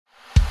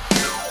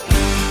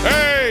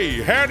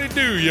howdy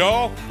do,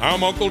 y'all.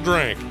 I'm Uncle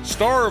Drank,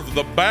 star of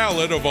The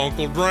Ballad of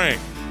Uncle Drank.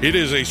 It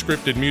is a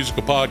scripted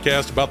musical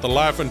podcast about the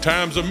life and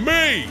times of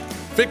me,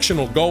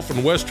 fictional golf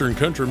and western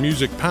country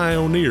music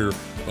pioneer,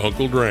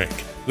 Uncle Drank.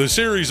 The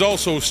series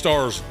also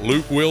stars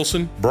Luke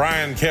Wilson,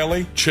 Brian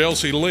Kelly,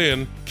 Chelsea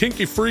Lynn,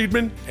 Kinky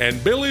Friedman,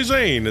 and Billy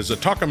Zane as a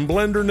talking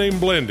blender named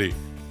Blendy.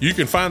 You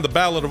can find The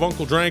Ballad of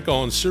Uncle Drank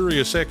on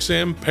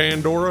SiriusXM,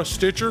 Pandora,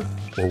 Stitcher,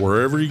 or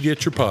wherever you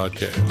get your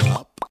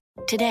podcasts.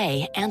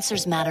 Today,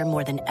 answers matter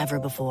more than ever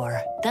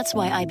before. That's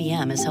why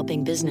IBM is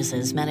helping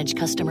businesses manage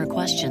customer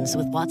questions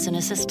with Watson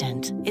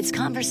Assistant. It's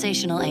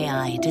conversational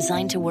AI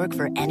designed to work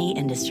for any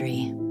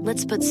industry.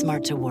 Let's put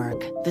smart to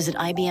work. Visit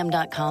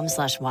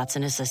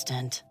IBM.com/Watson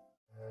Assistant.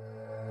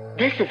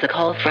 This is a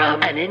call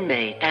from an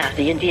inmate at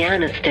the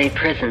Indiana State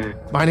Prison.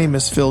 My name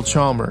is Phil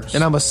Chalmers,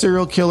 and I'm a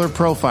serial killer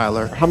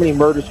profiler. How many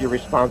murders are you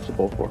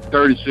responsible for?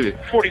 36.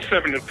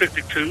 47 and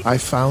 52. I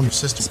found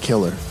Sister's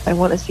killer. I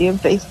want to see him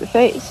face to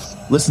face.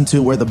 Listen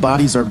to Where the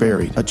Bodies Are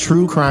Buried, a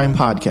true crime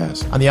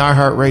podcast on the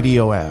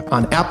iHeartRadio app,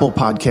 on Apple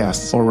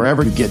Podcasts, or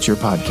wherever you get your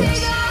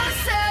podcasts.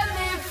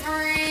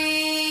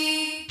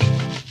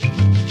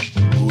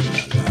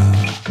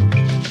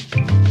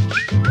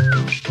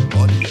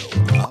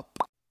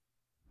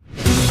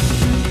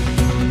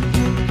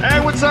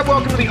 What's up?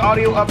 Welcome to the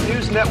Audio Up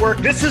News Network.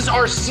 This is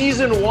our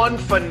Season 1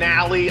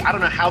 finale. I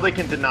don't know how they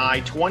can deny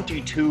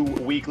 22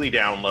 weekly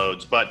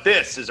downloads, but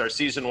this is our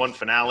Season 1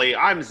 finale.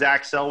 I'm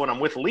Zach Selwyn.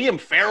 I'm with Liam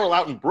Farrell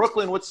out in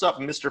Brooklyn. What's up,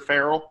 Mr.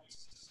 Farrell?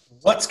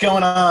 What's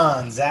going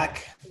on,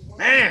 Zach?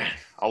 Man,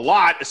 a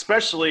lot,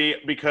 especially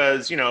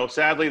because,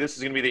 sadly, this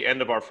is going to be the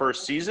end of our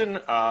first season,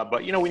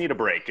 but, we need a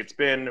break. It's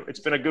been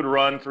a good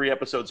run, 3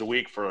 episodes a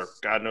week for,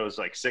 God knows,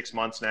 like 6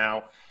 months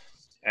now.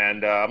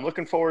 And I'm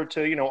looking forward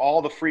to, all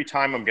the free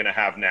time I'm going to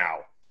have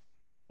now.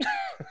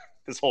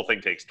 This whole thing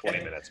takes 20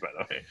 minutes, by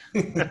the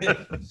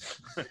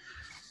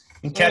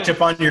way. Catch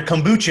up on your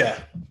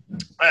kombucha.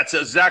 That's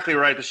exactly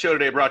right. The show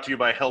today brought to you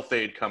by Health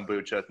Aid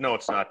Kombucha. No,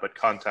 it's not, but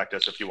contact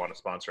us if you want to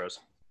sponsor us.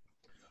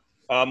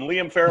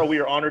 Liam Farrell, we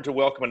are honored to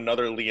welcome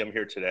another Liam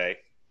here today.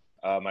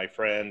 My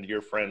friend,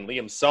 your friend,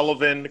 Liam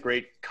Sullivan,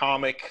 great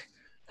comic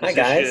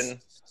musician. Hi, guys.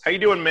 How you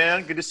doing,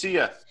 man? Good to see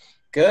you.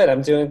 Good.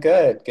 I'm doing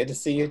good. Good to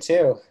see you,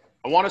 too.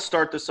 I want to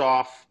start this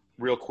off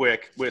real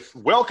quick with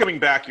welcoming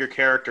back your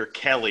character,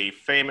 Kelly,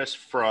 famous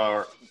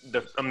for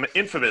the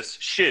infamous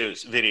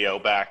Shoes video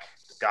back,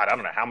 God, I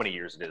don't know how many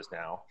years it is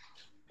now.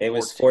 It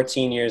was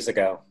 14 years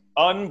ago.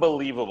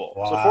 Unbelievable.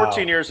 Wow. So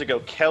 14 years ago,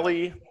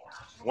 Kelly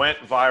went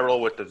viral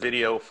with the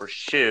video for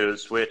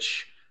Shoes,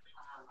 which,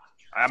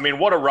 I mean,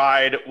 what a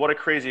ride. What a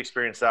crazy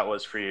experience that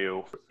was for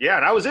you. Yeah,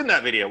 and I was in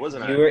that video,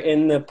 wasn't I? You were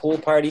in the pool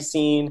party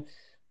scene,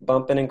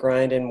 bumping and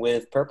grinding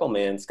with Purple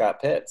Man,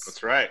 Scott Pitts.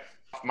 That's right.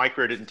 My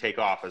career didn't take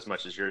off as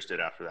much as yours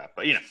did after that,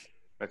 but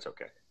that's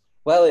okay.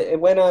 Well, it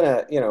went on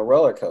a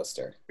roller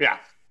coaster. Yeah,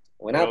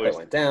 went up, it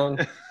went down,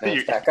 now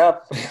it's back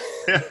up.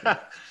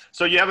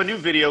 So you have a new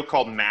video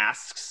called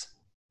Masks.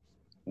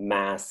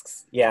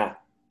 Masks, yeah.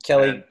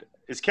 Kelly, and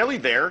is Kelly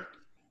there?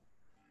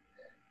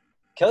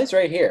 Kelly's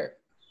right here.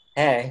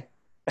 Hey,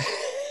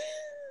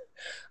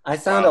 I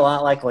sound a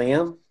lot like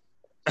Liam.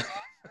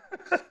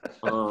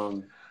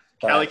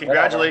 Kelly,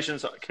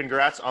 congratulations.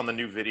 Congrats on the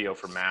new video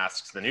for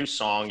Masks, the new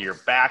song. You're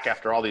back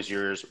after all these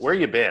years. Where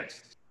you been?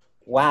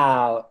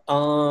 Wow.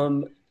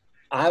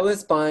 I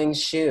was buying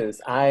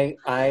shoes. I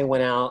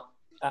went out.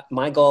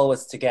 My goal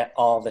was to get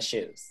all the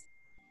shoes.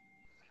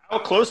 How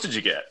close did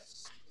you get?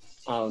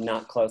 Oh,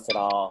 not close at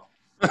all.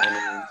 You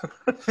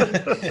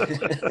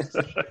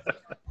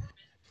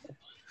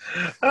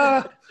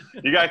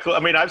got. I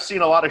mean, I've seen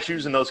a lot of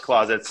shoes in those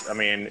closets. I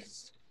mean,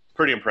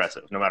 pretty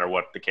impressive, no matter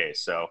what the case.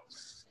 So.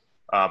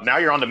 Now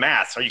you're on to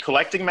masks. Are you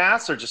collecting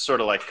masks or just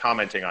sort of like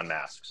commenting on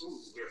masks?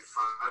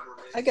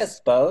 I guess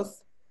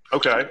both.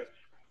 Okay.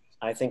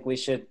 I think we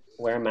should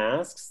wear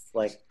masks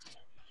like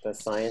the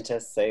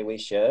scientists say we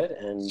should,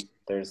 and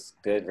there's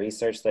good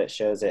research that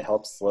shows it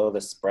helps slow the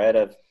spread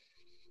of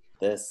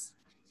this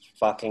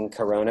fucking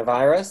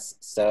coronavirus.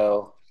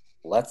 So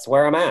let's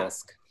wear a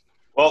mask.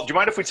 Well, do you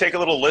mind if we take a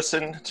little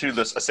listen to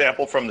a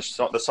sample from the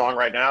song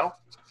right now?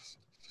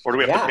 Or do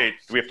we have to pay?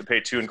 Do we have to pay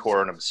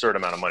TuneCore an absurd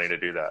amount of money to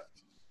do that?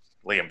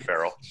 Liam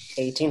Farrell.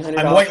 $1,800.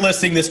 I'm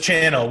whitelisting this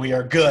channel. We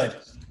are good.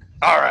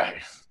 All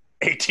right.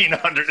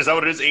 1,800. Is that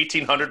what it is?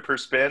 1,800 per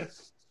spin?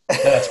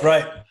 That's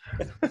right.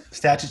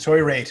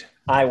 Statutory rate.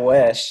 I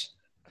wish.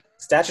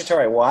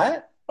 Statutory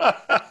what?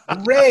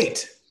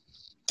 Rate.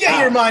 Get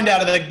your mind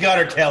out of the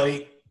gutter,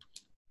 Kelly.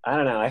 I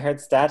don't know. I heard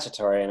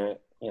statutory and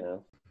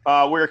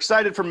we're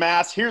excited for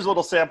Masks. Here's a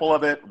little sample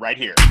of it right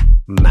here.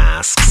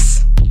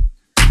 Masks.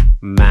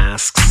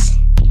 Masks.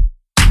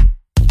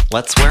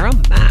 Let's wear a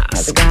mask.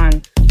 How's it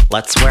going?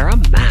 Let's wear a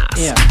mask.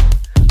 Yeah.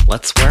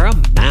 Let's wear a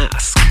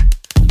mask.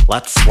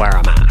 Let's wear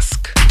a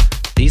mask.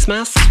 These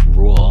masks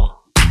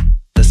rule.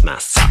 This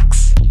mask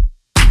sucks.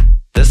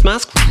 This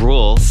mask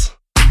rules.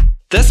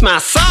 This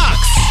mask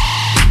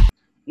sucks!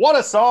 What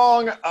a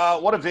song.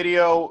 What a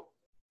video.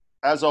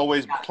 As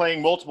always,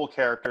 playing multiple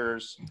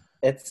characters.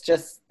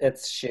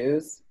 It's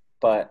shoes,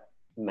 but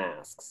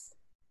masks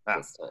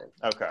this time.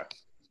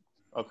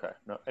 Okay.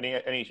 No,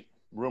 any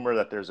rumor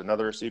that there's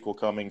another sequel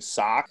coming?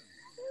 Sock?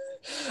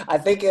 I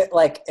think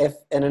if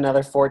in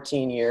another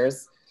 14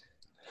 years,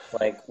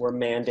 like we're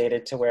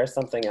mandated to wear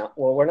something else.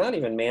 Well, we're not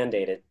even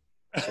mandated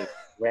to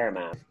wear a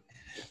mask.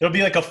 It'll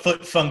be like a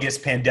foot fungus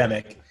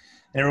pandemic.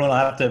 Everyone will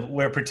have to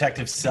wear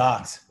protective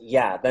socks.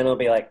 Yeah, then it'll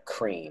be like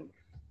cream.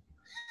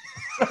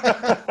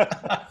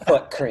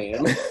 Foot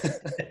cream.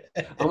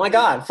 Oh my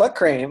God, foot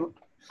cream.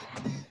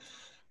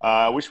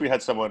 I wish we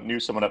had someone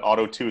at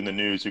Auto-Tune the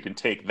News who can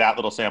take that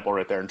little sample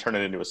right there and turn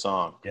it into a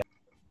song. Yeah.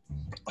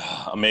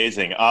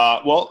 Amazing.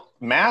 Well,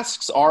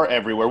 masks are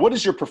everywhere. What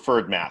is your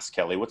preferred mask,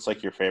 Kelly? What's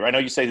like your favorite? I know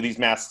you say these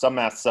masks, some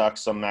masks suck,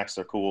 some masks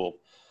are cool.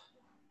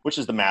 Which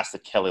is the mask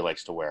that Kelly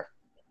likes to wear?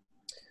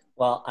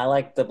 Well, I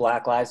like the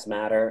Black Lives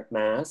Matter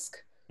mask.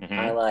 Mm-hmm.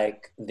 I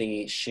like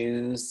the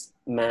shoes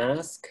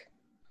mask.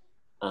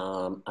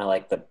 I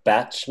like the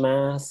Betch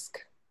mask.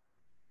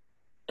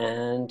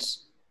 And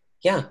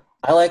yeah,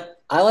 I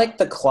like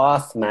the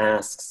cloth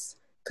masks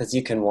because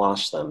you can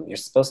wash them. You're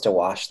supposed to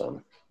wash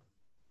them.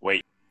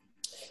 Wait.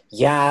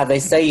 Yeah, they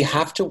say you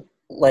have to,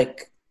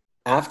 like,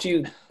 after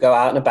you go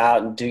out and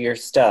about and do your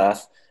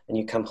stuff and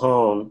you come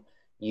home,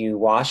 you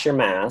wash your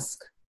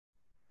mask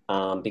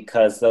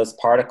because those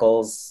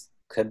particles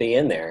could be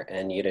in there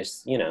and you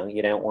just, you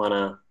don't want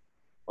to,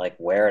 like,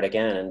 wear it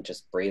again and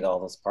just breathe all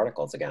those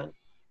particles again.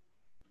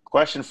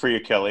 Question for you,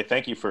 Kelly.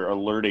 Thank you for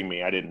alerting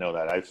me. I didn't know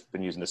that. I've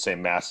been using the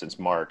same mask since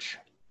March.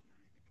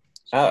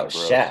 Oh,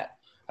 shit.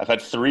 I've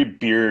had 3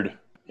 beard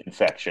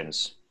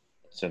infections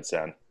since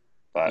then.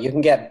 But you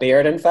can get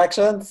beard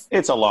infections?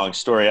 It's a long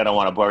story. I don't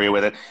want to bore you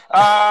with it.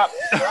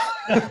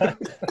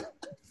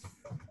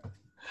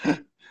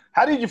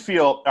 How did you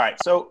feel? All right.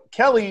 So,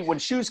 Kelly, when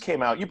shoes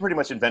came out, you pretty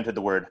much invented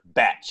the word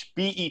Betch,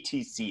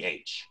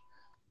 B-E-T-C-H.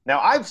 Now,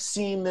 I've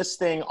seen this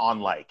thing on,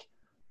 like,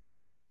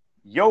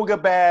 yoga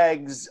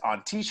bags,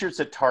 on T-shirts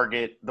at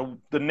Target. The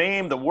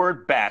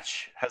word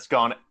Betch has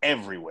gone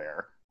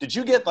everywhere. Did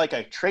you get, like,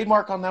 a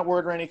trademark on that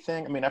word or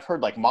anything? I mean, I've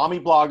heard, like, mommy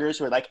bloggers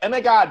who are like, oh, my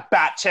God,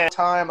 Batch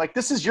time. Like,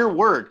 this is your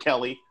word,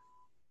 Kelly.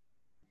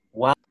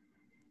 Well,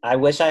 I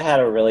wish I had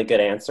a really good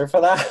answer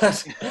for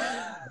that.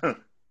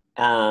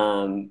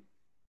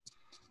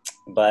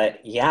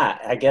 But, yeah,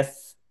 I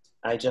guess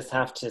I just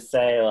have to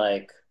say,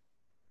 like,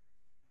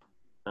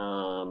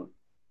 God,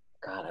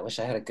 I wish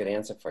I had a good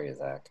answer for you,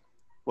 Zach.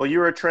 Well,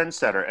 you're a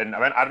trendsetter. And,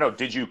 I mean, I don't know,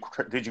 did you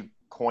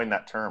coin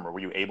that term or were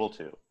you able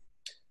to?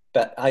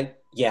 But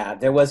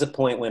there was a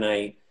point when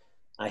I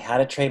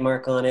had a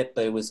trademark on it,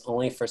 but it was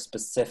only for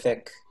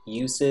specific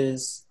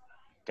uses.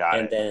 Got it.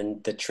 And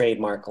then the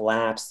trademark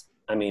lapsed.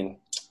 I mean,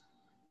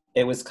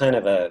 it was kind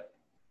of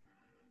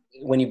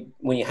when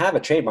you have a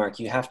trademark,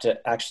 you have to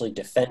actually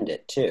defend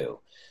it too.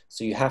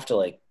 So you have to,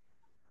 like,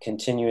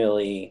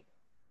 continually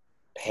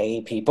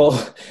pay people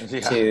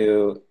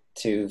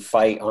to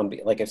fight on,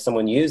 like, if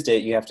someone used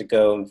it, you have to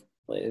go,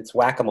 it's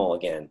whack-a-mole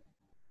again.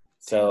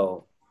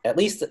 So at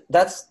least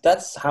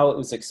that's how it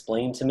was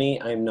explained to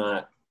me. I'm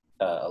not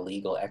a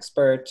legal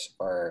expert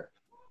or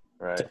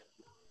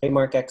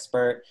trademark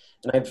expert,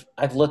 and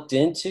I've looked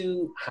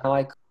into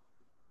how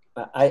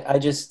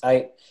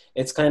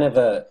it's kind of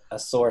a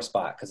sore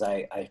spot because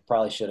I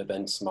probably should have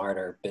been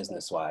smarter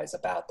business-wise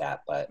about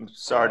that. But I'm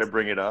sorry to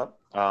bring it up.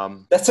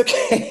 That's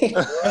okay.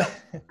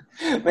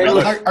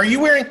 Are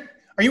you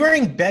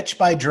wearing Betch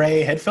by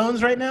Dre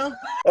headphones right now?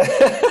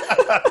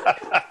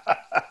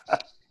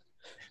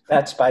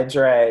 Betch by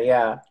Dre,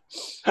 yeah.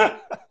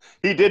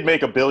 He did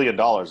make $1 billion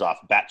off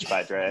Betch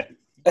by Dre.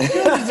 You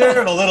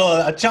deserve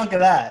a chunk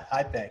of that,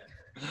 I think.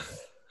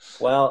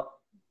 Well,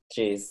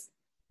 geez,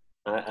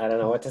 I don't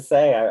know what to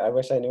say. I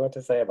wish I knew what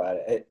to say about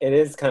it. It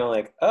is kind of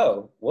like,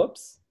 oh,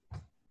 whoops.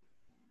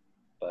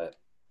 But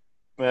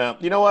yeah,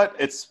 you know what?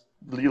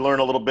 You learn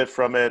a little bit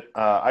from it.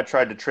 I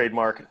tried to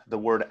trademark the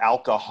word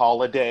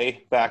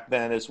alcoholiday back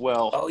then as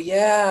well. Oh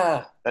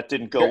yeah, that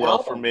didn't go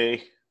well for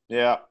me.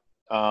 Yeah.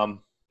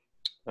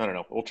 I don't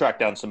know. We'll track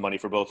down some money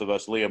for both of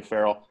us, Liam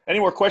Farrell. Any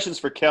more questions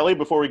for Kelly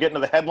before we get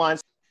into the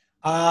headlines?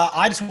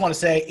 I just want to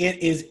say it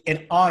is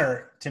an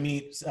honor to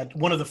meet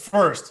one of the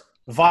first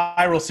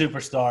viral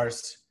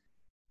superstars,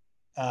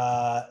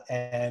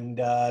 and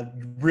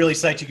really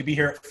psyched you could be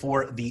here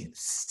for the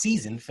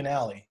season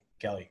finale,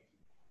 Kelly.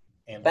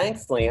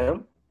 Thanks,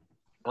 Liam.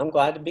 I'm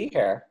glad to be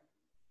here.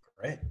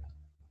 Great.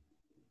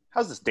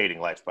 How's this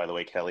dating life, by the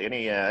way, Kelly?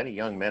 Any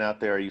young men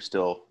out there? Are you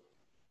still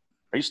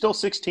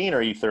 16 or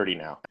are you 30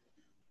 now?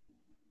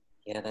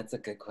 Yeah, that's a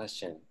good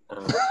question.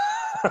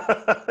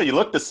 You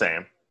look the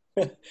same.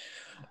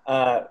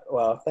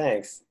 Well,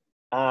 thanks.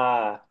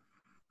 Yeah,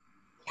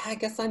 I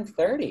guess I'm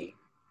 30.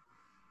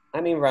 I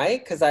mean, right?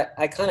 Because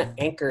I kind of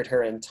anchored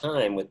her in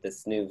time with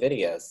this new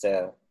video,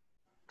 so.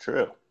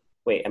 True.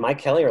 Wait, am I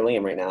Kelly or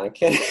Liam right now? I'm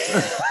kidding.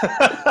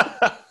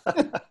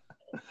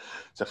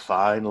 It's a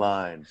fine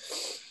line.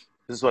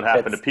 This is what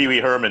happened to Pee Wee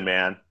Herman,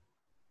 man.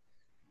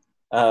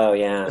 Oh,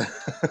 yeah.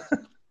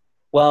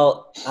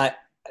 Well,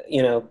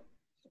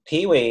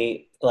 Pee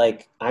Wee,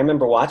 like, I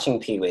remember watching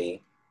Pee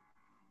Wee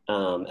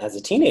as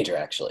a teenager,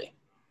 actually.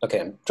 Okay,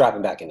 I'm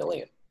dropping back into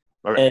Liam.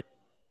 Okay.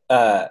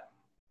 And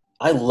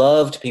I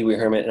loved Pee Wee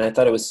Herman, and I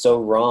thought it was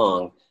so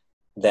wrong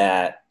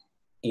that,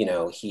 you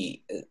know,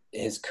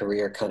 his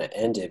career kind of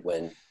ended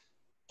when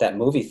that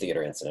movie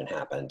theater incident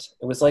happened.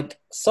 It was like,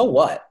 so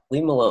what?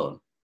 Leave him alone.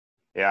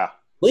 Yeah.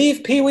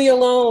 Leave Pee Wee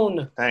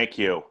alone. Thank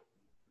you.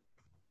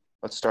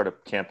 Let's start a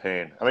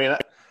campaign. I mean,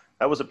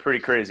 that was a pretty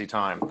crazy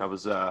time. That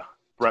was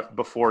right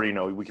before, you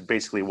know, we could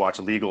basically watch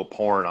legal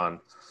porn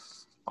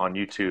on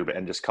YouTube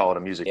and just call it a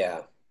music.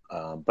 Yeah.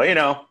 But, you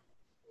know,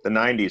 the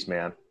 90s,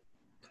 man.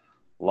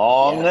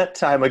 Long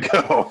time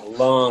ago.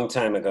 Long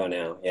time ago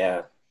now,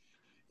 yeah.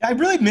 I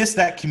really miss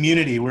that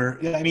community where,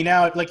 I mean,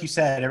 now, like you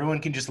said, everyone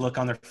can just look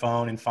on their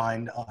phone and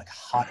find like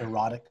hot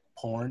erotic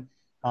porn.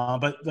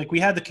 But like we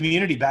had the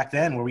community back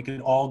then where we could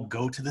all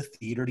go to the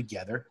theater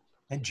together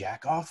and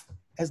jack off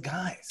as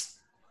guys.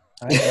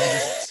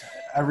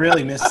 I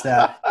really miss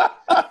that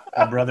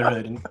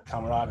brotherhood and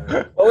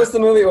camaraderie. What was the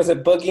movie? Was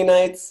it Boogie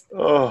Nights?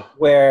 Oh.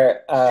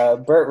 Where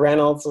Burt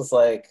Reynolds was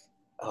like,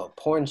 oh,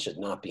 porn should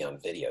not be on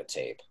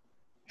videotape.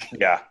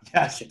 Yeah.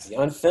 It should be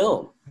on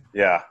film.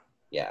 Yeah.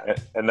 Yeah.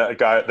 And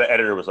the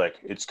editor was like,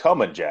 it's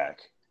coming, Jack.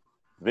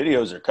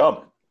 Videos are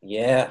coming.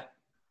 Yeah.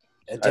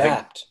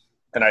 Adapt.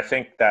 I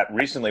think that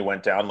recently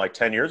went down like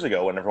 10 years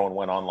ago when everyone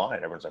went online.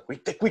 Everyone's like,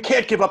 we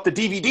can't give up the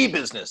DVD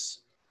business.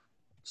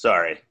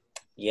 Sorry.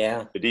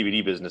 Yeah. The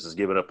DVD business is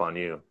giving up on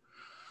you.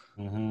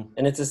 Mm-hmm.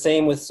 And it's the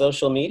same with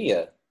social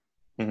media.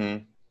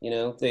 Mm-hmm. You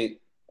know,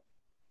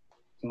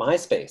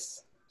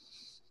 MySpace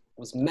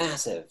was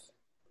massive.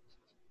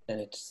 And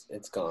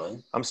it's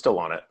gone. I'm still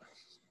on it.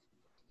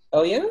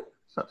 Oh, yeah?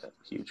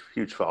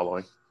 Huge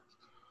following.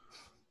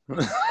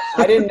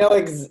 I didn't know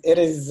it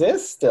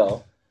exists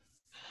still.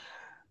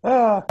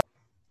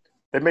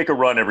 They make a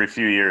run every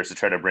few years to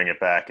try to bring it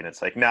back, and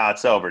it's like, nah,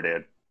 it's over,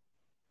 dude.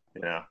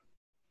 You know.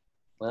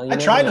 Well, I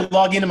tried to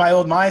log into my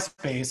old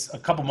MySpace a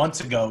couple months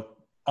ago,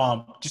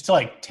 just to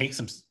like take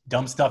some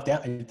dumb stuff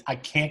down. I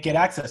can't get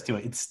access to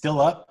it. It's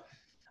still up.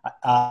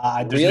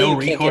 There's no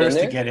recourse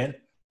to get in.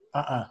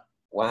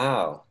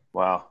 Wow.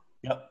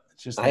 Yep.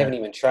 It's just I haven't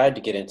even tried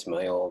to get into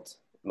my old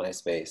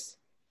MySpace.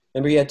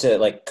 Remember you had to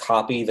like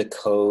copy the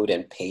code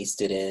and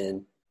paste it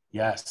in?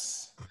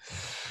 Yes.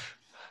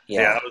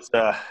 Yeah, that was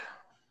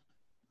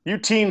you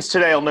teens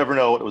today will never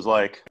know what it was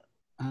like.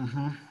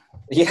 Mm-hmm.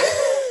 Yeah.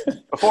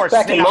 Before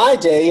back in my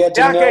day, you had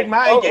to know. In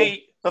my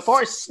day,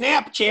 before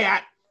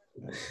Snapchat.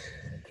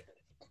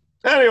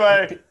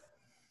 Anyway,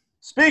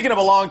 speaking of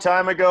a long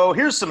time ago,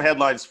 here's some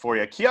headlines for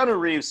you. Keanu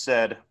Reeves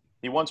said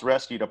he once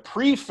rescued a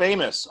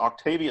pre-famous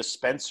Octavia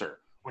Spencer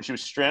when she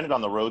was stranded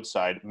on the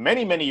roadside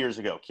many, many years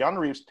ago. Keanu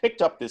Reeves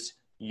picked up this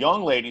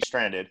young lady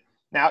stranded.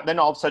 Then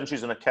all of a sudden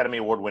she's an Academy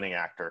Award-winning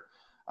actor.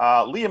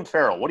 Liam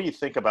Farrell, what do you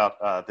think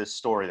about this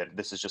story that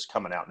this is just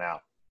coming out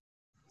now?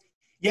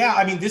 Yeah,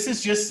 I mean, this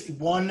is just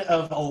one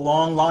of a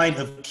long line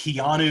of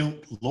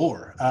Keanu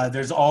lore.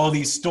 There's all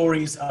these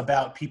stories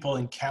about people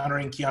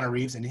encountering Keanu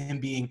Reeves and him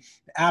being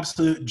an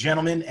absolute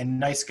gentleman and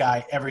nice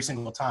guy every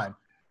single time.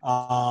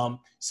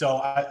 This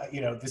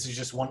is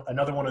just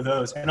another one of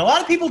those. And a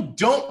lot of people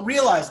don't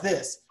realize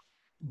this,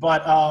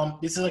 but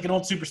this is like an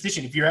old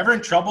superstition. If you're ever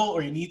in trouble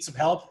or you need some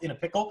help in a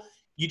pickle,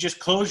 you just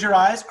close your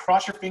eyes,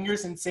 cross your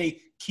fingers, and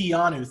say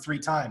Keanu 3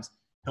 times.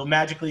 He'll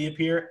magically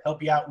appear,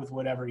 help you out with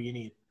whatever you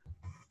need.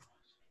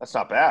 That's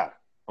not bad.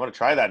 I'm going to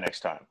try that next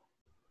time.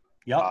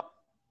 Yep.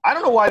 I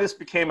don't know why this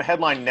became a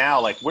headline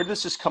now. Like, where did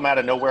this just come out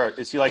of nowhere?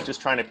 Is he like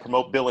just trying to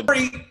promote Bill and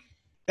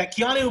that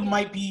Keanu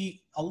might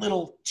be a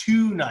little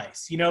too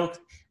nice? You know,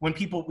 when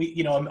people,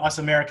 us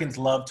Americans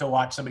love to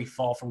watch somebody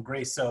fall from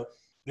grace. So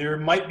there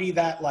might be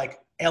that like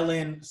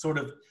Ellen sort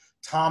of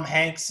Tom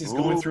Hanks is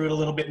going through it a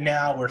little bit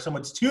now where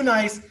someone's too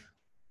nice.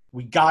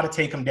 We got to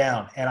take him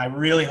down. And I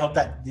really hope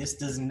that this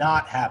does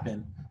not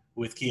happen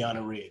with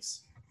Keanu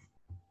Reeves.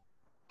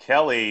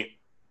 Kelly,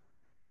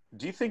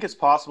 do you think it's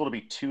possible to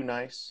be too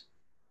nice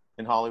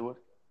in Hollywood?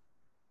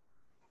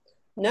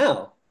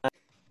 No,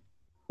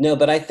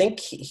 but I think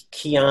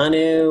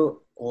Keanu,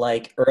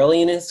 like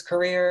early in his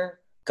career,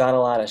 got a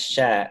lot of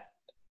shit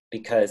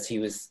because he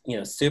was,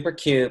 super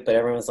cute, but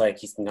everyone was like,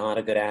 he's not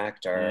a good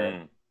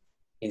actor.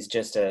 He's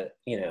just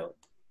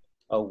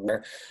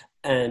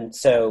and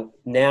so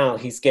now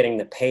he's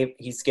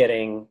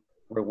getting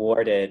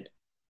rewarded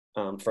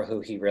for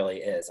who he really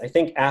is. I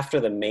think after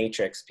The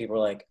Matrix, people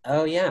were like,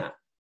 oh yeah,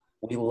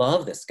 we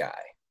love this guy.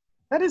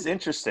 That is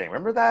interesting.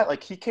 Remember that?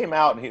 Like he came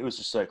out and he was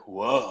just like,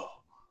 whoa.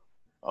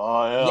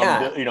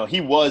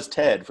 He was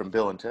Ted from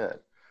Bill and Ted.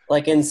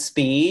 Like in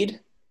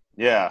Speed.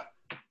 Yeah.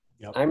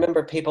 Yep. I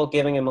remember people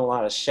giving him a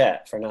lot of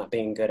shit for not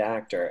being a good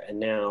actor. And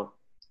now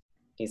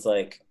he's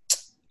like,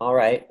 all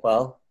right,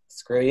 well,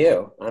 screw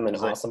you. I'm an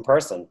awesome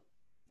person.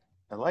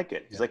 I like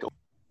it. He's like,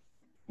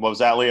 what was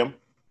that, Liam?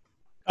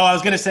 Oh, I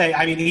was going to say,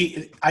 I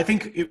mean, I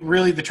think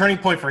the turning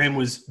point for him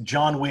was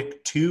John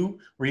Wick 2,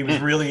 where he was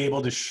really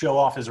able to show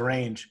off his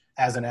range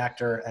as an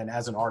actor and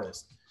as an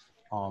artist.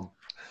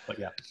 But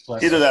yeah.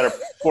 Either that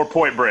or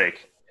Point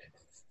Break.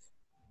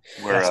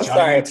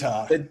 Sorry,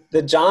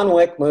 the John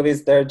Wick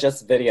movies, they're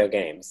just video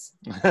games.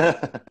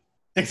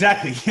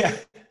 Exactly. Yeah.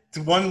 It's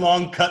one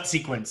long cut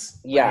sequence.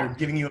 Yeah. They're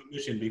giving you a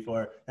mission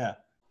before. Yeah.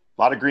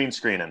 A lot of green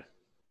screening.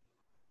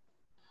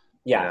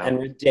 Yeah, and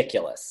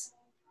ridiculous.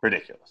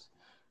 Ridiculous.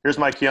 Here's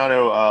my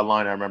Keanu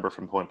line I remember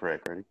from Point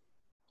Break. Ready?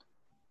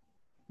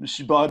 This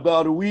is by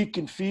about a week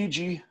in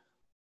Fiji.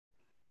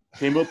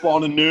 Came up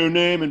on a no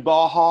name in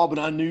Baja, but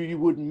I knew you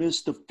wouldn't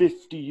miss the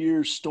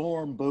 50-year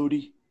storm,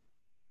 Bodie.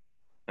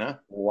 Huh?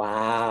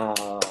 Wow.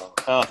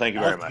 Oh, thank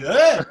you very much.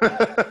 Good.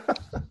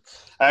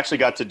 I actually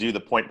got to do the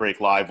Point Break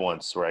live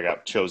once where I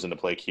got chosen to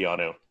play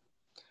Keanu.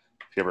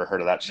 If you ever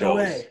heard of that show, No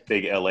it was way. a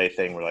big LA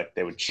thing where like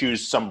they would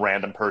choose some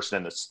random person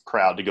in this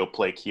crowd to go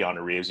play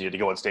Keanu Reeves. You had to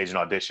go on stage and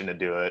audition to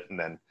do it, and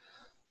then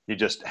you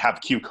just have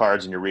cue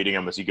cards and you're reading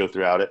them as you go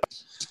throughout it.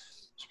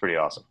 It's pretty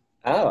awesome.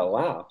 Oh,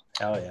 wow.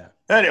 Hell yeah.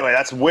 Anyway,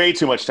 that's way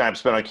too much time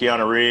spent on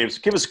Keanu Reeves.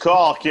 Give us a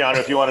call, Keanu,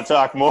 if you want to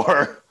talk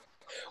more.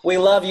 We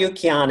love you, We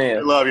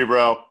Keanu. love you,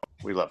 bro.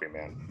 We love you,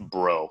 man.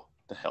 Bro. What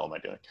the hell am I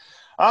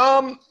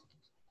doing?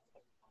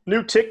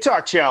 New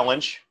TikTok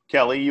challenge,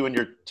 Kelly, you and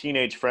your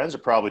teenage friends are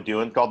probably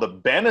doing, called the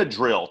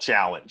Benadryl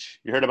Challenge.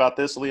 You heard about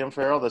this, Liam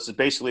Farrell? This is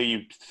basically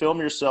you film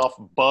yourself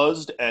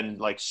buzzed and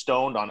like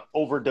stoned on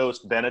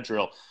overdosed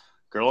Benadryl.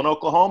 Girl in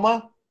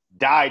Oklahoma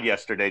died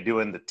yesterday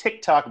doing the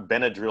TikTok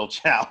Benadryl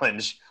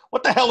Challenge.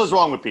 What the hell is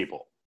wrong with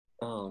people?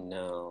 Oh,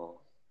 no.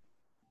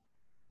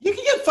 You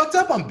can get fucked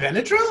up on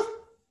Benadryl?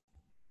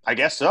 I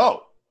guess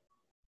so.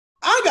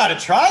 I gotta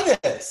try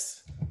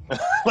this.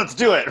 Let's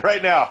do it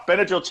right now.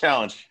 Benadryl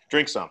Challenge.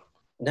 Drink some.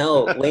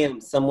 No,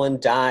 Liam, someone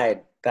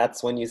died.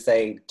 That's when you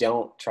say,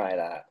 don't try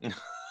that.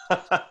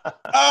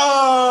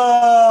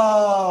 Oh.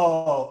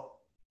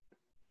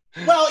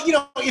 Well, you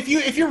know, if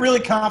you're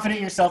really confident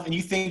in yourself and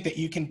you think that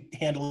you can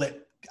handle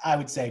it, I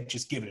would say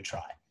just give it a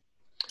try.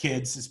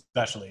 Kids,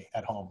 especially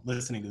at home,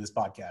 listening to this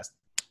podcast.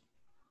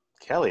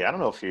 Kelly, I don't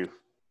know if you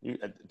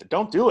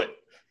don't do it.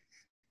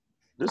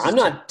 I'm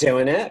not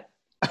doing it.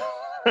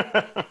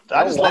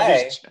 I just love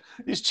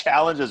these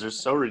challenges are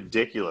so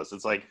ridiculous.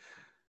 It's like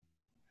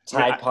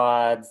Tide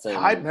Pods. And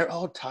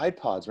Tide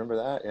Pods. Remember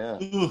that? Yeah.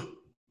 Ooh.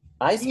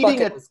 Ice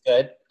Bucket was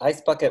good.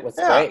 Ice Bucket was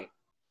great.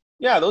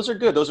 Yeah, those are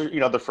good. Those are,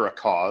 they're for a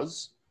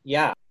cause.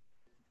 Yeah.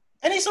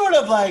 Any sort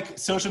of like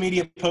social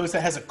media post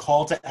that has a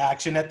call to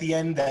action at the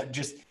end that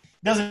just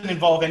doesn't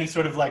involve any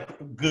sort of like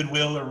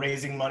goodwill or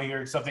raising money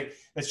or something.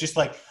 That's just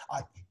like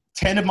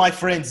 10 of my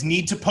friends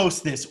need to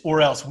post this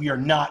or else we are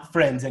not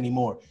friends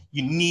anymore.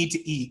 You need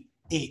to eat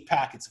 8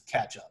 packets of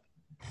ketchup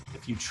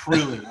if you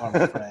truly are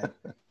my friend.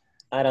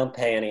 I don't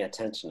pay any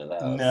attention to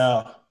those.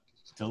 No.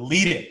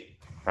 Delete it.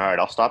 All right,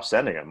 I'll stop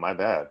sending them. My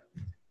bad.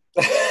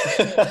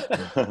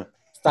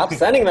 Stop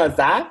sending those,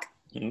 Zach.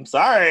 I'm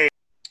sorry.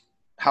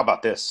 How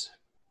about this?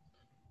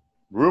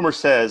 Rumor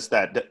says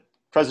that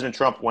President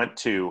Trump went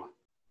to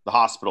the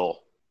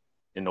hospital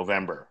in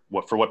November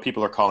for what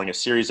people are calling a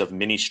series of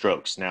mini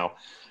strokes. Now,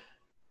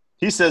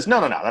 he says,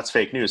 no, that's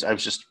fake news. I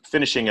was just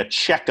finishing a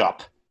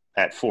checkup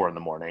at 4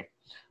 a.m.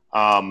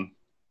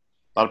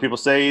 A lot of people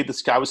say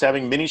this guy was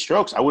having mini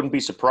strokes. I wouldn't be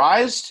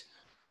surprised.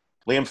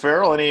 Liam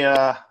Farrell,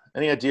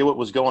 any idea what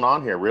was going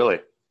on here, really?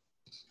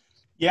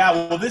 Yeah,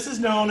 well, this is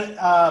known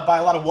by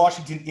a lot of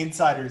Washington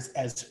insiders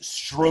as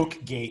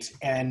Strokegate,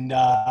 and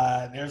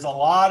there's a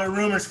lot of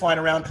rumors flying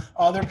around.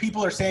 Other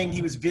people are saying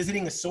he was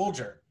visiting a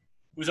soldier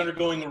who was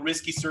undergoing a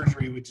risky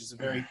surgery, which is a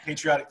very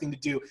patriotic thing to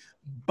do.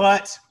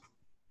 But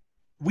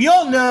we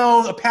all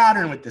know a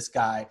pattern with this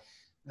guy,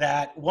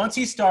 that once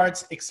he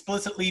starts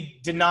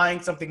explicitly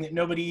denying something that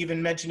nobody even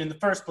mentioned in the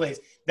first place,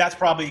 that's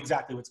probably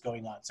exactly what's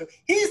going on. So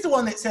he's the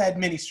one that said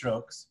mini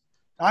strokes.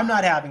 I'm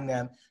not having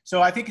them.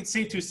 So I think it's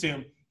safe to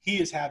assume he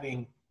is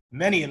having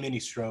many a mini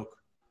stroke,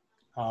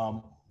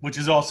 which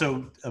is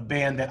also a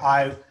band that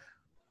I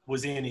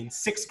was in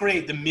 6th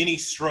grade, the Mini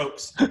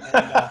Strokes.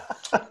 And,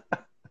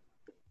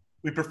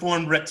 we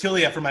performed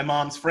Reptilia for my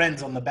mom's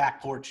friends on the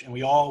back porch, and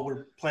we all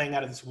were playing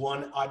out of this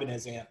one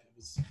Ibanez amp. It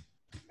was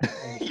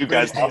you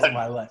guys days of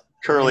my life.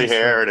 Curly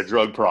hair and a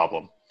drug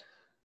problem.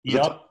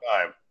 Yep.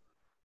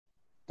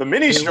 The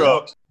Mini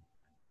Strokes.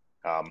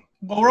 Well,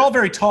 we're all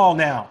very tall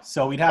now,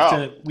 so we'd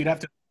have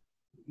to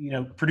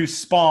produce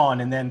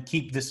spawn and then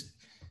keep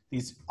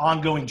these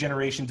ongoing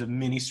generations of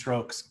mini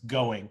strokes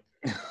going.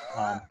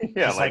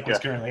 Just like what's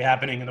currently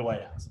happening in the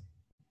White House.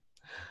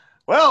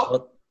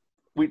 Well,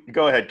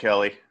 go ahead,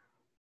 Kelly.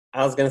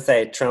 I was going to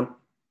say Trump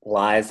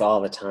lies all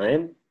the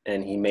time,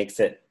 and he makes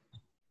it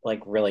like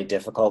really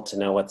difficult to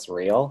know what's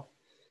real.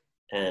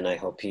 And I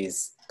hope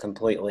he's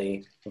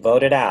completely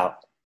voted out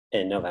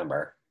in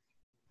November.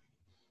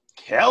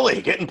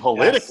 Kelly, getting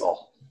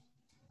political. Yes.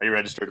 Are you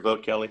registered to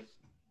vote, Kelly?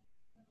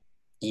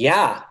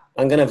 Yeah,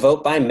 I'm going to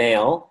vote by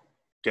mail.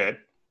 Good.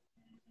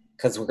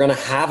 Because we're going to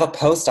have a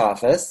post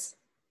office,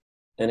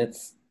 and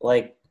it's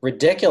like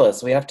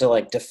ridiculous. We have to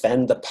like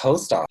defend the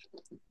post office.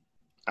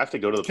 I have to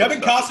go to the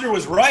Kevin Costner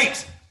was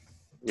right.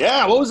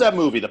 Yeah, what was that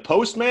movie? The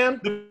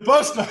Postman? The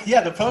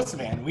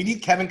Postman. We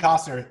need Kevin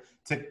Costner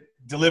to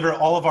deliver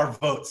all of our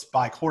votes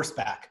by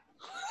horseback.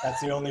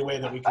 That's the only way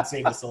that we can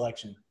save this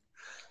election.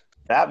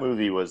 That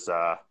movie was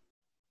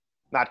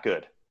not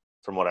good,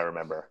 from what I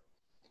remember.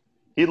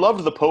 He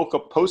loved the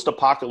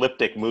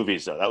post-apocalyptic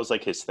movies, though. That was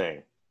like his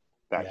thing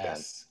back then.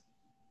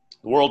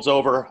 The world's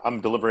over. I'm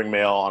delivering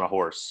mail on a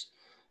horse.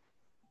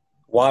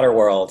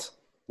 Waterworld.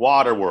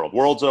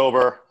 World's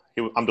over.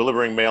 I'm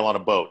delivering mail on a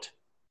boat.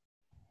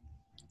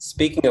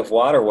 Speaking of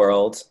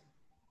Waterworld,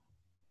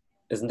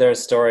 isn't there a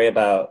story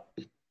about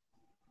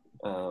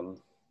the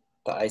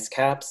ice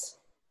caps?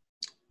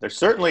 There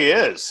certainly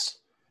is.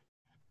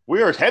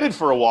 We are headed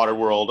for a water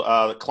world.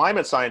 The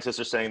climate scientists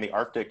are saying the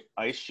Arctic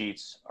ice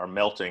sheets are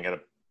melting at a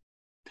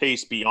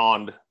pace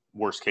beyond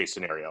worst case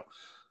scenario.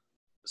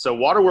 So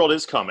water world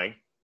is coming.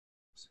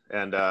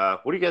 And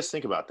what do you guys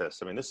think about this?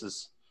 I mean, this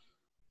is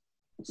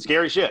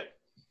scary shit.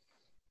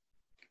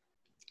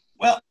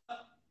 Well,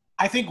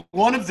 I think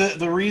one of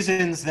the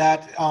reasons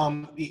that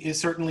is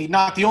certainly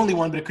not the only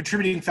one, but a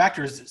contributing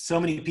factor is so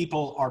many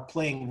people are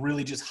playing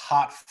really just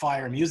hot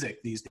fire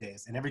music these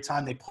days. And every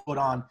time they put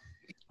on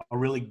a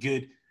really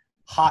good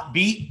hot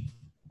beat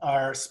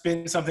or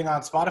spin something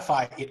on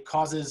Spotify, it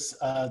causes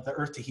the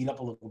earth to heat up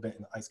a little bit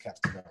and the ice caps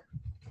to melt.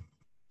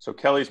 So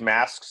Kelly's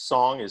Mask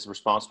song is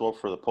responsible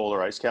for the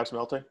polar ice caps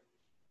melting?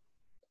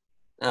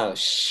 Oh,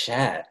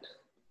 shit.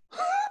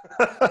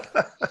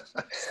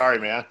 Sorry,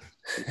 man.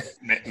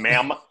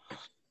 Ma'am.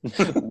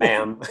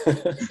 Ma'am.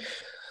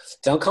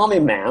 Don't call me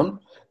ma'am.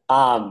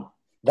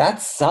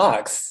 That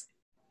sucks.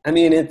 I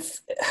mean, it's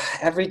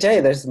every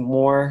day there's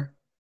more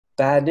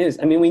bad news.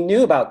 I mean, we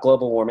knew about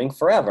global warming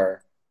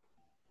forever.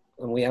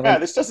 And we haven't... Yeah,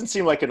 this doesn't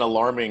seem like an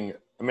alarming...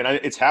 I mean,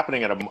 it's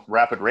happening at a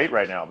rapid rate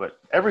right now, but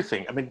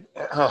everything, I mean...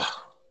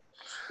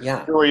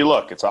 Yeah. Where you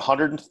look, it's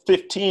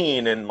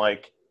 115 in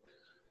like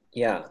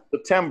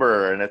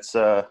September, and it's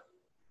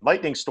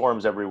lightning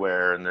storms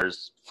everywhere, and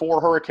there's 4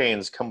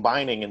 hurricanes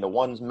combining into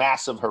one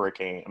massive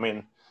hurricane. I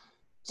mean,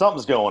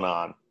 something's going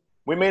on.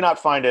 We may not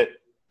find it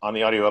on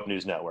the Audio Up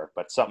News Network,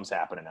 but something's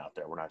happening out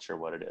there. We're not sure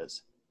what it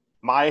is.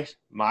 My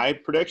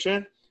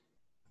prediction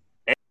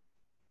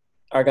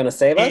are going to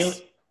save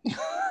us.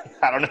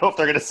 I don't know if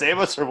they're going to save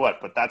us or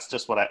what, but that's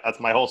just that's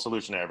my whole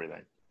solution to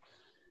everything.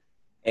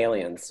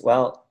 Aliens.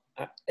 Well.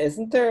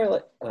 Isn't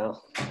there,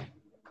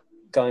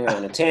 going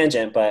on a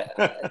tangent,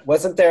 but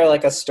wasn't there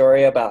like a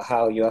story about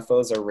how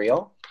UFOs are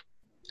real?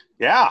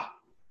 Yeah.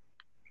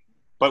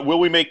 But will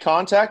we make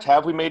contact?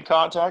 Have we made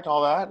contact?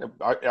 All that?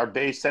 Are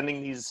they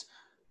sending these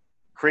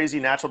crazy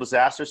natural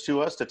disasters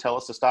to us to tell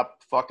us to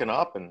stop fucking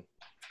up? And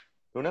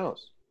who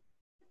knows?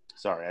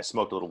 Sorry, I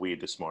smoked a little weed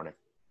this morning.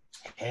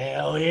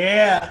 Hell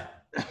yeah.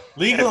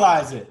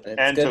 Legalize it.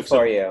 It's good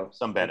for you.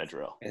 Some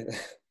Benadryl.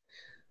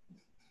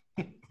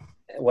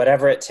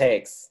 Whatever it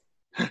takes.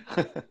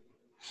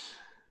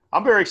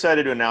 I'm very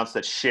excited to announce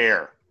that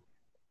Cher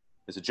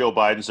is a Joe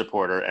Biden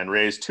supporter and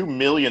raised $2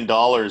 million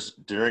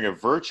during a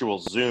virtual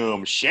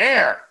Zoom.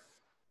 Cher!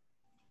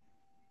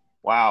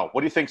 Wow.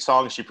 What do you think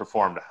songs she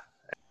performed? I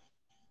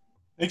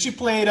think she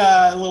played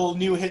a little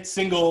new hit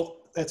single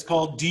that's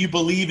called Do You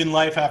Believe in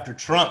Life After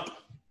Trump?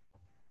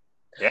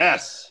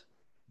 Yes.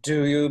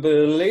 Do you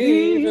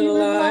believe in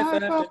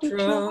life after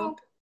Trump?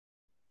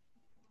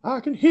 I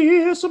can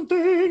hear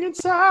something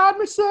inside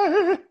me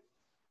say.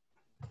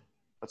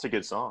 That's a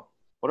good song.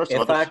 What are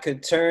some If I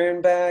could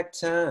turn back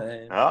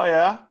time. Oh,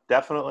 yeah,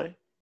 definitely.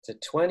 To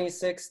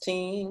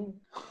 2016.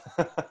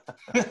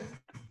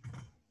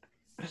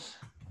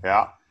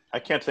 Yeah, I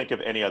can't think of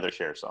any other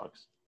Cher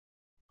songs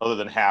other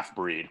than Half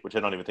Breed, which I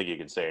don't even think you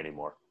can say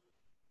anymore.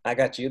 I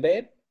Got You,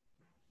 Babe.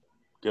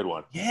 Good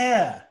one.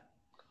 Yeah.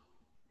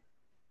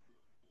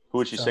 Who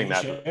would she sing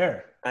that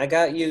with? I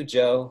Got You,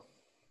 Joe.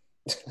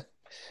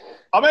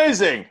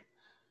 Amazing.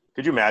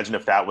 Could you imagine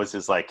if that was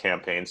his like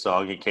campaign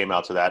song? He came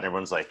out to that and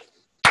everyone's like,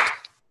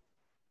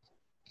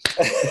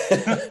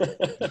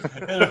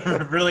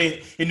 it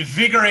really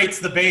invigorates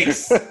the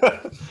base.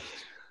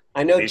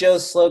 I know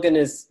Joe's slogan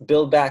is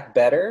Build Back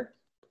Better,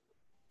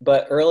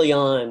 but early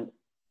on,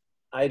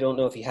 I don't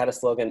know if he had a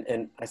slogan,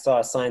 and I saw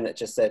a sign that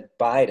just said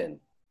Biden,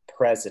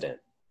 president.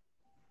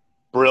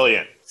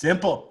 Brilliant.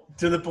 Simple,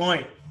 to the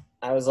point.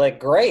 I was like,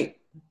 great.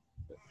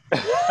 I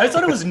just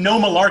thought it was no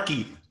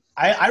malarkey.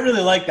 I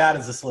really like that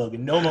as a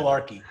slogan, no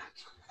malarkey.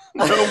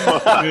 No,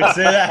 you would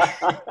say that.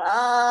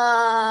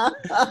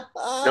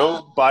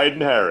 No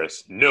Biden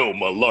Harris, no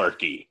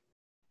malarkey.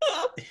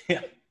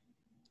 Yeah.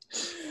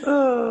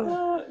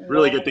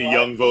 Really get the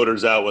young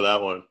voters out with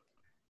that one.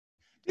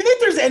 Do you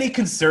think there's any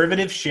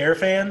conservative Cher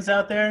fans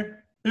out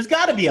there? There's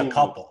got to be a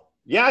couple.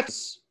 Yeah,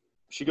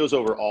 she goes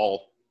over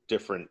all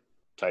different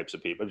types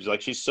of people.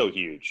 She's so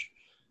huge.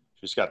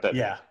 She's got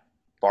that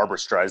Barbara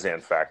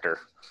Streisand factor.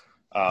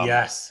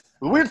 Yes.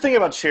 The weird thing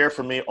about Cher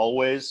for me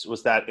always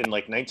was that in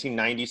like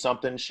 1990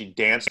 something, she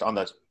danced on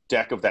the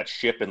deck of that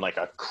ship in like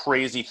a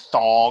crazy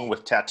thong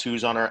with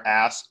tattoos on her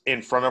ass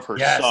in front of her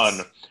son,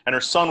 and her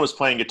son was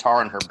playing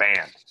guitar in her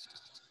band.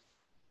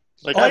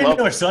 Like, I didn't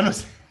know her son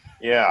was.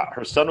 Yeah,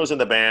 her son was in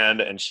the band,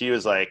 and she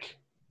was like.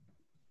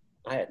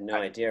 I had no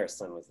idea her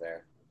son was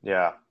there.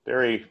 Yeah,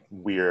 very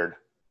weird.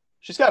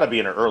 She's got to be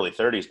in her early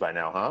 30s by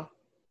now, huh?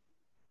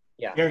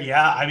 Yeah.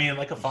 Yeah. I mean,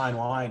 like a fine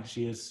wine.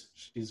 She's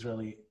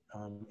really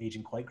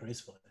aging quite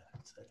gracefully.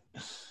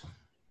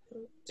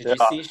 Did you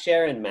see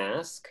Cher in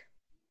Mask?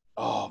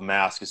 Oh,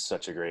 Mask is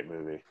such a great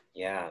movie.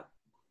 Yeah.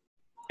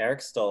 Eric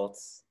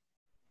Stoltz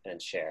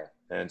and Cher.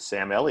 And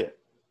Sam Elliott.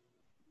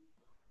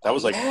 That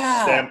was like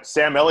Yeah.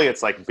 Sam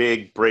Elliott's like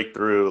big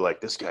breakthrough.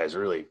 Like, this guy's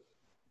really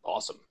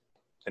awesome.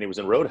 And he was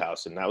in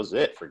Roadhouse, and that was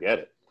it. Forget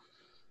it.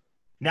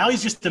 Now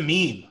he's just a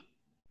meme.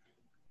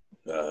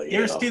 You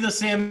ever see the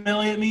Sam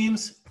Elliott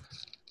memes?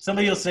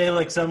 Somebody will say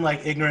like some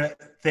like ignorant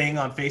thing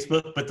on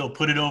Facebook, but they'll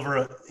put it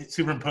over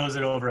superimpose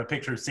it over a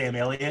picture of Sam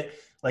Elliott,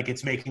 like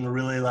it's making a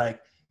really like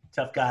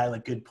tough guy,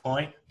 like good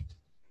point.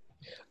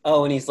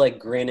 Oh, and he's like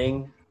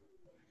grinning.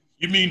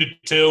 You mean to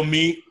tell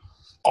me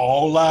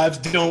all lives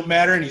don't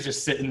matter? And he's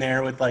just sitting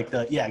there with like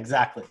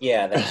exactly.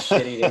 Yeah, that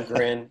shit-eating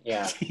grin.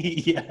 Yeah.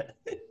 Yeah.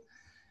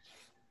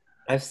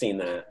 I've seen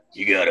that.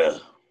 You got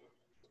a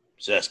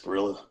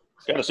sarsaparilla.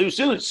 Got a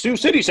Sioux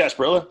City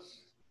sarsaparilla.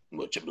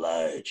 Much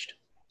obliged.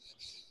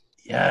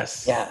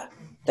 Yes. Yeah.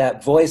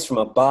 That voice from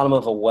the bottom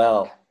of a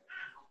well.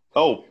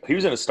 Oh, he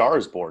was in A Star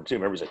Is Born too.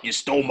 Remember, he's like, "You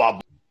stole my."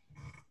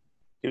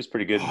 He was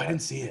pretty good. Oh, I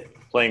didn't see it.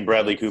 Playing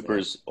Bradley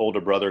Cooper's older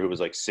brother, who was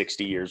like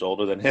 60 years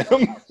older than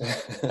him.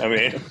 I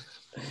mean,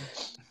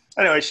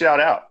 anyway, shout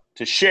out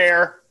to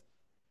Cher,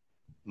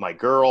 my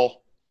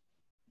girl,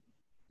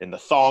 in the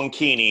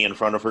thongkini in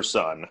front of her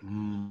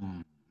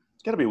son.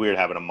 It's gotta be weird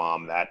having a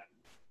mom that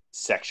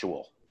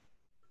sexual.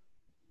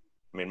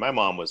 I mean, my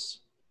mom was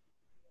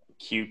a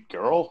cute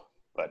girl,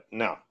 but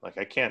no, like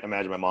I can't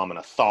imagine my mom in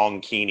a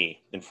thongkini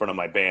in front of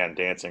my band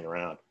dancing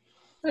around.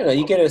 I don't know.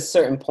 You get to a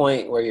certain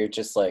point where you're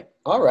just like,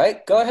 all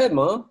right, go ahead,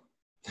 Mom.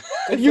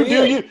 You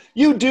do you.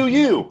 You do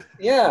you.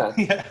 Yeah.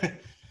 Yeah.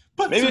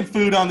 Put some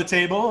food on the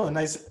table, a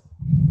nice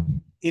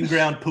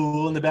in-ground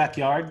pool in the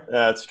backyard.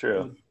 That's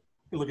true.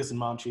 You look at some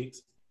mom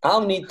cheeks.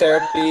 I'll need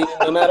therapy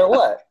no matter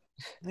what.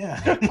 Yeah.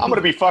 I'm going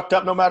to be fucked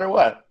up no matter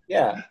what.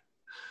 Yeah.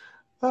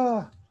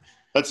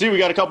 Let's see. We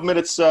got a couple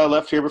minutes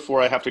left here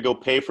before I have to go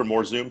pay for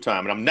more Zoom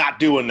time, and I'm not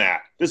doing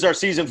that. This is our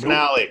season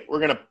finale. We're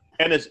going to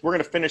end this. We're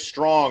going to finish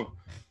strong.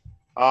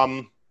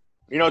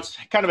 You know, it's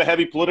kind of a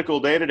heavy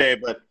political day today,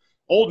 but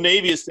Old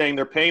Navy is saying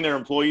they're paying their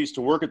employees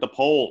to work at the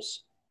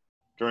polls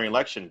during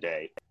Election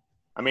Day.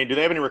 I mean, do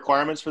they have any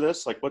requirements for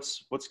this? Like,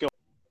 what's going?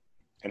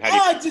 And how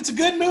do you? It's a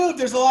good move.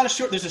 There's a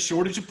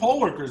shortage of poll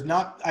workers. You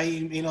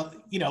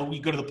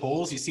go to the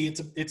polls, you see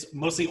it's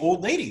mostly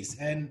old ladies,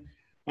 and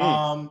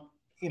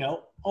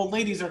old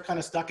ladies are kind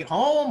of stuck at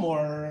home,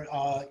 or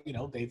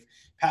they've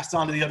passed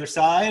on to the other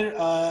side,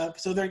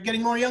 so they're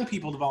getting more young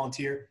people to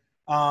volunteer.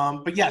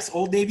 But yes,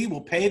 Old Navy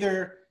will pay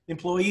their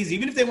employees,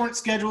 even if they weren't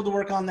scheduled to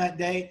work on that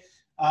day.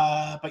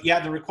 But yeah,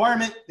 the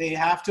requirement, they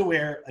have to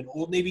wear an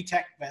Old Navy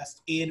tech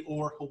vest and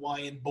or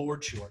Hawaiian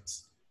board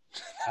shorts.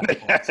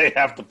 They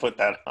have to put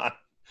that on.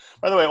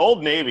 By the way,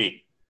 Old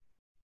Navy,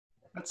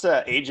 that's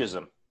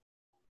ageism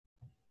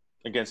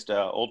against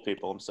old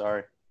people. I'm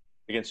sorry.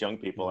 Against young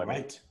people. I mean,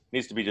 it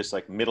needs to be just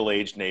like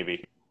middle-aged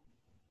Navy.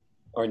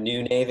 Or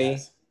New Navy.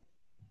 Yes.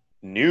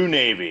 New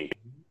Navy.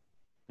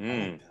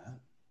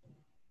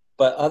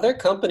 But other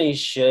companies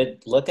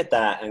should look at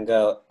that and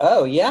go,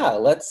 oh, yeah,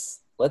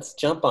 let's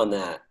jump on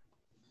that.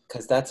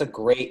 Because that's a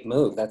great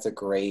move. That's a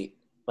great,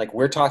 like,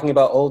 we're talking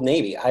about Old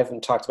Navy. I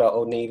haven't talked about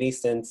Old Navy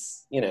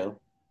since, I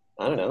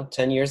don't know,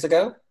 10 years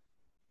ago?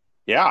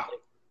 Yeah.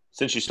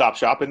 Since you stopped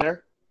shopping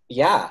there?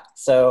 Yeah.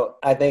 So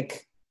I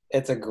think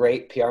it's a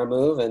great PR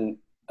move, and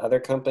other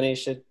companies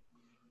should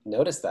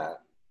notice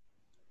that.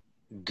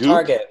 Goop?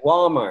 Target,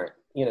 Walmart,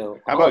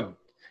 How about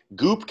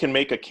Goop can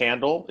make a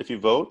candle if you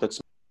vote that's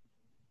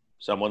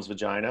someone's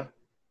vagina,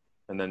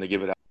 and then they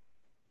give it out.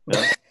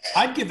 No?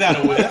 I'd give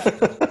that a whiff.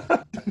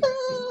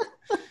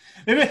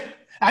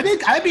 I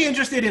think I'd be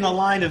interested in a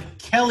line of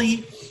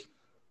Kelly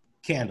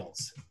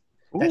candles.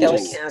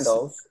 Kelly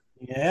candles.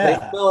 Yeah.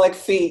 They smell like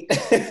feet.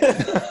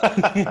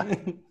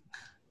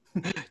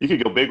 You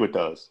could go big with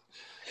those.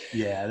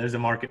 Yeah, there's a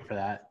market for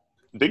that.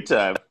 Big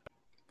time.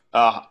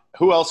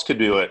 Who else could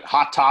do it?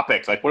 Hot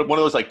Topic, like one of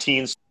those like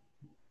teens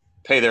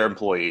pay their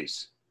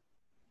employees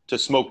to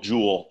smoke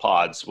Juul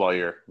pods while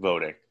you're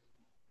voting.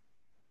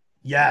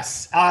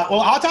 Yes. Well,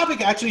 Hot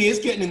Topic actually is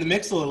getting in the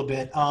mix a little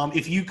bit.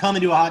 If you come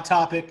into a Hot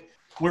Topic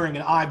wearing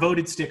an I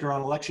voted sticker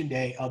on Election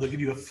Day, they'll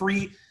give you a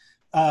free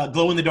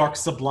glow-in-the-dark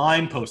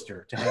Sublime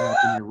poster to hang up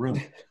in your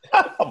room.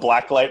 A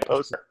blacklight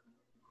poster.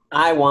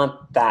 I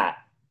want that.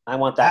 I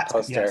want that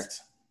poster.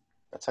 Yes.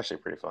 That's actually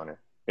pretty funny.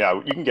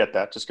 Yeah, you can get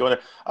that. Just go in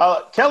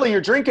there. Kelly,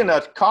 you're drinking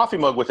a coffee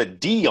mug with a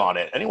D on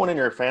it. Anyone in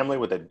your family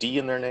with a D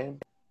in their name?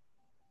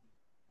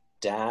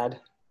 Dad.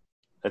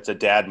 It's a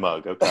dad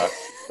mug. Okay.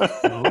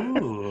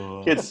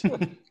 Ooh. Kids.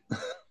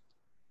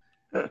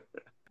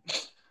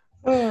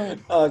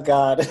 Oh,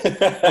 God.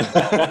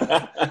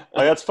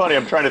 That's funny.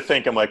 I'm trying to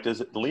think. I'm like,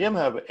 does Liam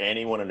have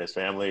anyone in his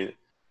family?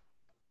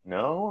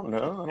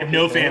 No. I have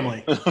no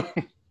family.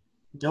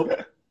 Nope.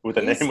 With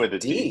a name with a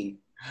D.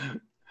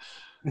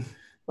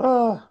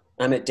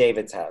 I'm at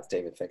David's house,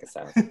 David Fickus'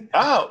 house.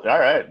 Oh, all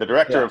right. The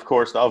director, of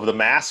course, of the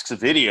Masks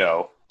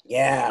video.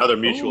 Yeah. Another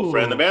mutual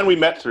friend. The man we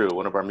met through,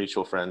 one of our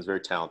mutual friends, very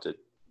talented,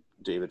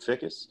 David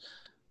Fickus.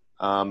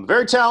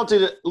 Very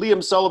talented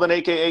Liam Sullivan,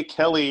 a.k.a.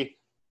 Kelly.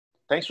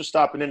 Thanks for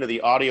stopping into the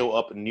Audio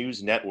Up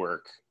News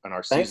Network on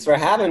our Thanks for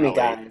having me,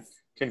 guys.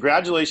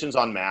 Congratulations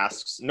on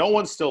Masks. No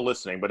one's still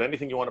listening, but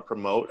anything you want to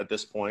promote at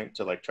this point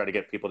to like try to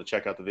get people to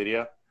check out the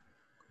video?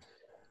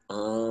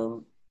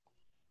 I'm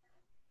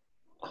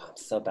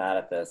so bad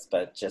at this,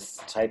 but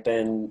just type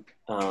in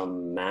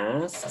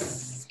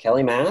masks,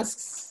 Kelly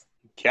Masks.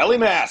 Kelly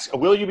Masks.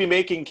 Will you be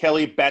making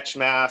Kelly Betch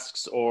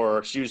masks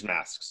or shoes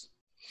masks?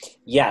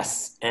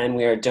 Yes, and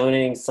we are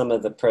donating some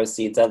of the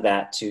proceeds of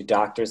that to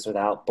Doctors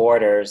Without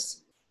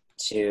Borders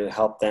to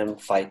help them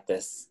fight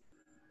this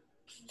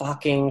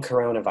fucking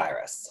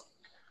coronavirus.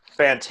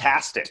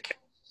 Fantastic.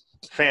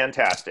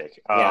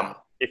 Yeah.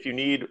 If you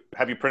need,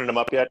 have you printed them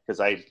up yet? Because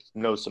I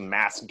know some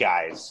mask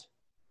guys.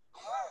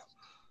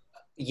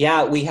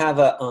 Yeah, we have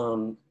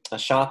a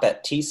shop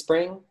at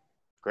Teespring.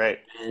 Great.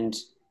 And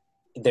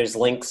there's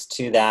links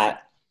to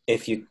that.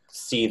 If you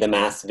see the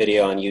mask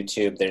video on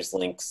YouTube, there's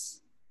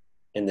links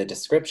in the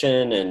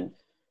description. And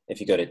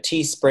if you go to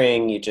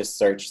Teespring, you just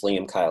search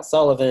Liam Kyle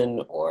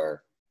Sullivan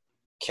or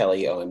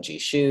Kelly OMG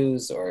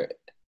Shoes or,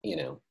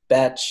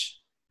 Betch.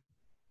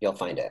 You'll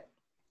find it.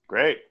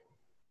 Great.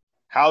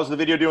 How's the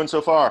video doing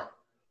so far?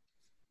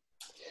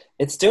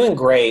 It's doing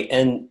great.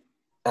 And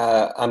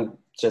I'm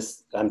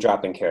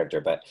dropping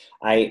character, but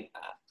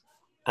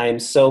I'm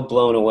so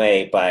blown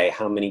away by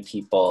how many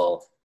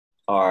people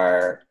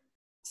are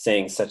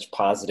saying such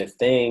positive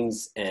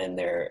things, and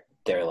they're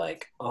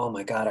like, oh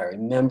my God, I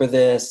remember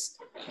this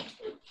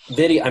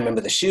video. I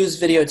remember the shoes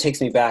video. It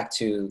takes me back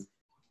to,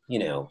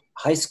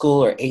 high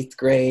school or 8th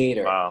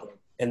grade. Wow.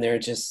 And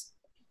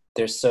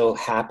they're so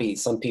happy.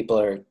 Some people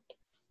are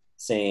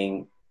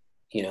saying,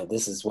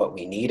 this is what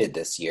we needed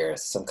this year.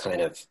 Some kind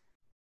of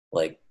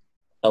like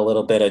a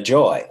little bit of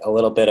joy, a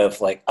little bit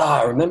of like,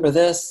 I remember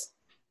this.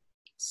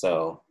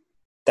 So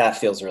that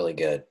feels really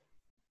good.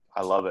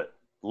 I love it.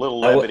 A little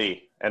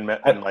levity and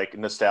like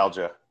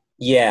nostalgia.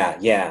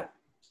 Yeah.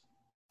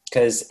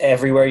 Because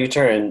everywhere you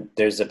turn,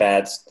 there's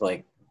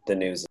the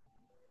news.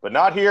 But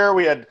not here.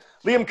 We had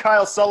Liam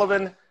Kyle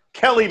Sullivan,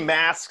 Kelly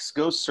Masks.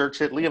 Go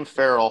search it. Liam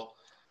Farrell.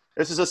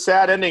 This is a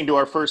sad ending to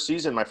our first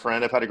season, my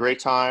friend. I've had a great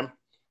time.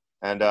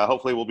 And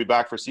hopefully we'll be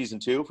back for season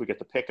 2 if we get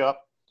the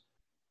pickup.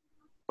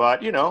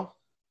 But,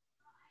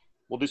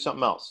 we'll do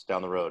something else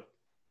down the road.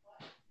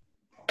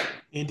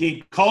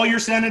 Indeed. Call your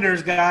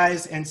senators,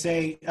 guys, and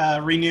say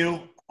renew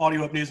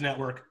Audio Up News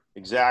Network.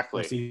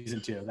 Exactly. For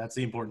season 2. That's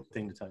the important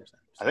thing to tell your senators.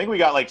 I think we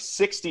got like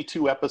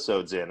 62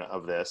 episodes in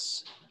of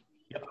this.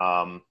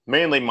 Yep.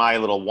 Mainly my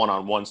little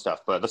one-on-one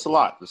stuff, but that's a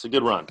lot. It's a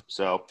good run.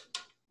 So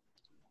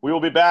we will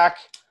be back.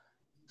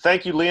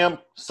 Thank you, Liam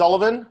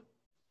Sullivan.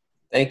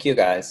 Thank you,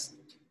 guys.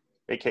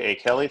 A.k.a.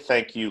 Kelly.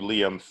 Thank you,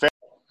 Liam Farrell.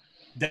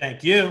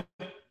 Thank you.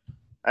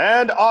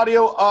 And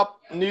Audio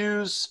Up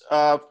News.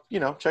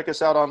 Check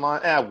us out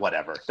online.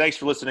 Whatever. Thanks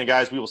for listening,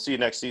 guys. We will see you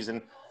next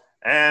season.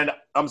 And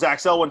I'm Zach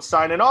Selwyn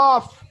signing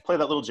off. Play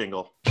that little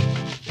jingle.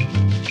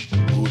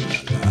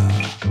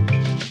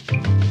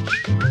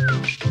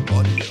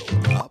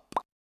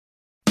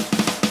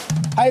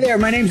 Hi there,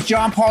 my name's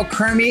John Paul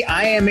Kermy.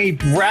 I am a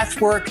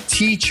breathwork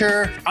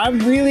teacher. I'm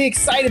really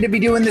excited to be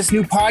doing this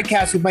new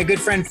podcast with my good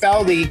friend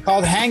Feldy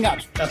called Hang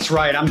Ups. That's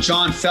right. I'm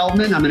John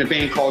Feldman. I'm in a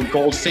band called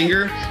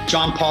Goldfinger.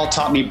 John Paul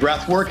taught me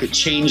breathwork. It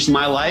changed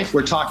my life.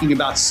 We're talking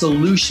about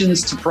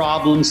solutions to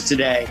problems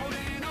today.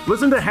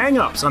 Listen to Hang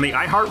Ups on the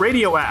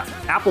iHeartRadio app,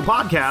 Apple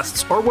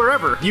Podcasts, or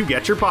wherever you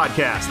get your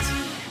podcasts.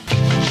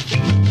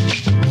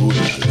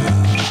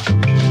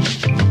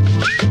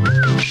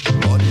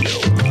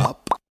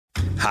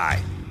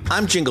 Hi,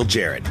 I'm Jingle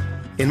Jared.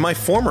 In my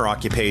former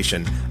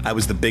occupation, I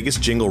was the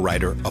biggest jingle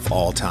writer of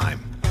all time.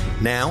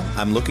 Now,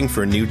 I'm looking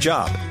for a new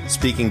job,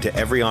 speaking to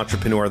every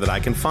entrepreneur that I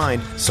can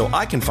find so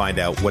I can find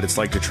out what it's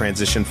like to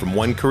transition from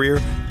one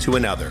career to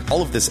another.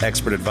 All of this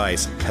expert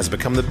advice has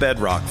become the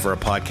bedrock for a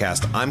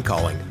podcast I'm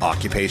calling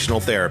Occupational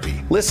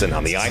Therapy. Listen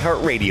on the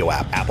iHeartRadio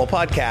app, Apple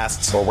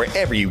Podcasts, or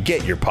wherever you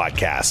get your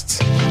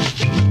podcasts.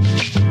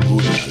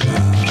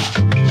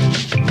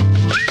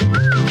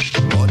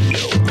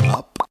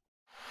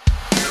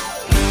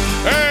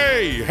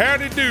 Hey,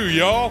 howdy do,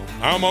 y'all.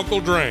 I'm Uncle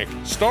Drank,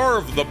 star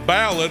of The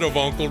Ballad of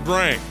Uncle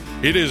Drank.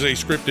 It is a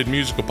scripted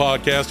musical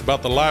podcast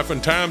about the life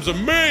and times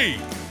of me,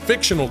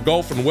 fictional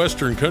golf and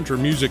western country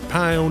music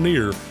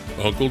pioneer,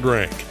 Uncle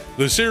Drank.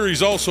 The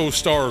series also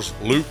stars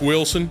Luke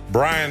Wilson,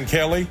 Brian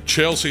Kelly,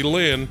 Chelsea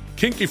Lynn,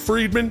 Kinky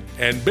Friedman,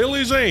 and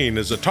Billy Zane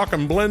as a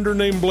talking blender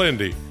named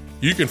Blendy.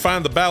 You can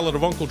find The Ballad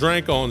of Uncle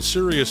Drank on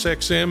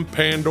SiriusXM,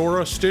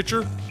 Pandora,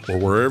 Stitcher, or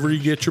wherever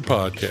you get your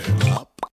podcasts.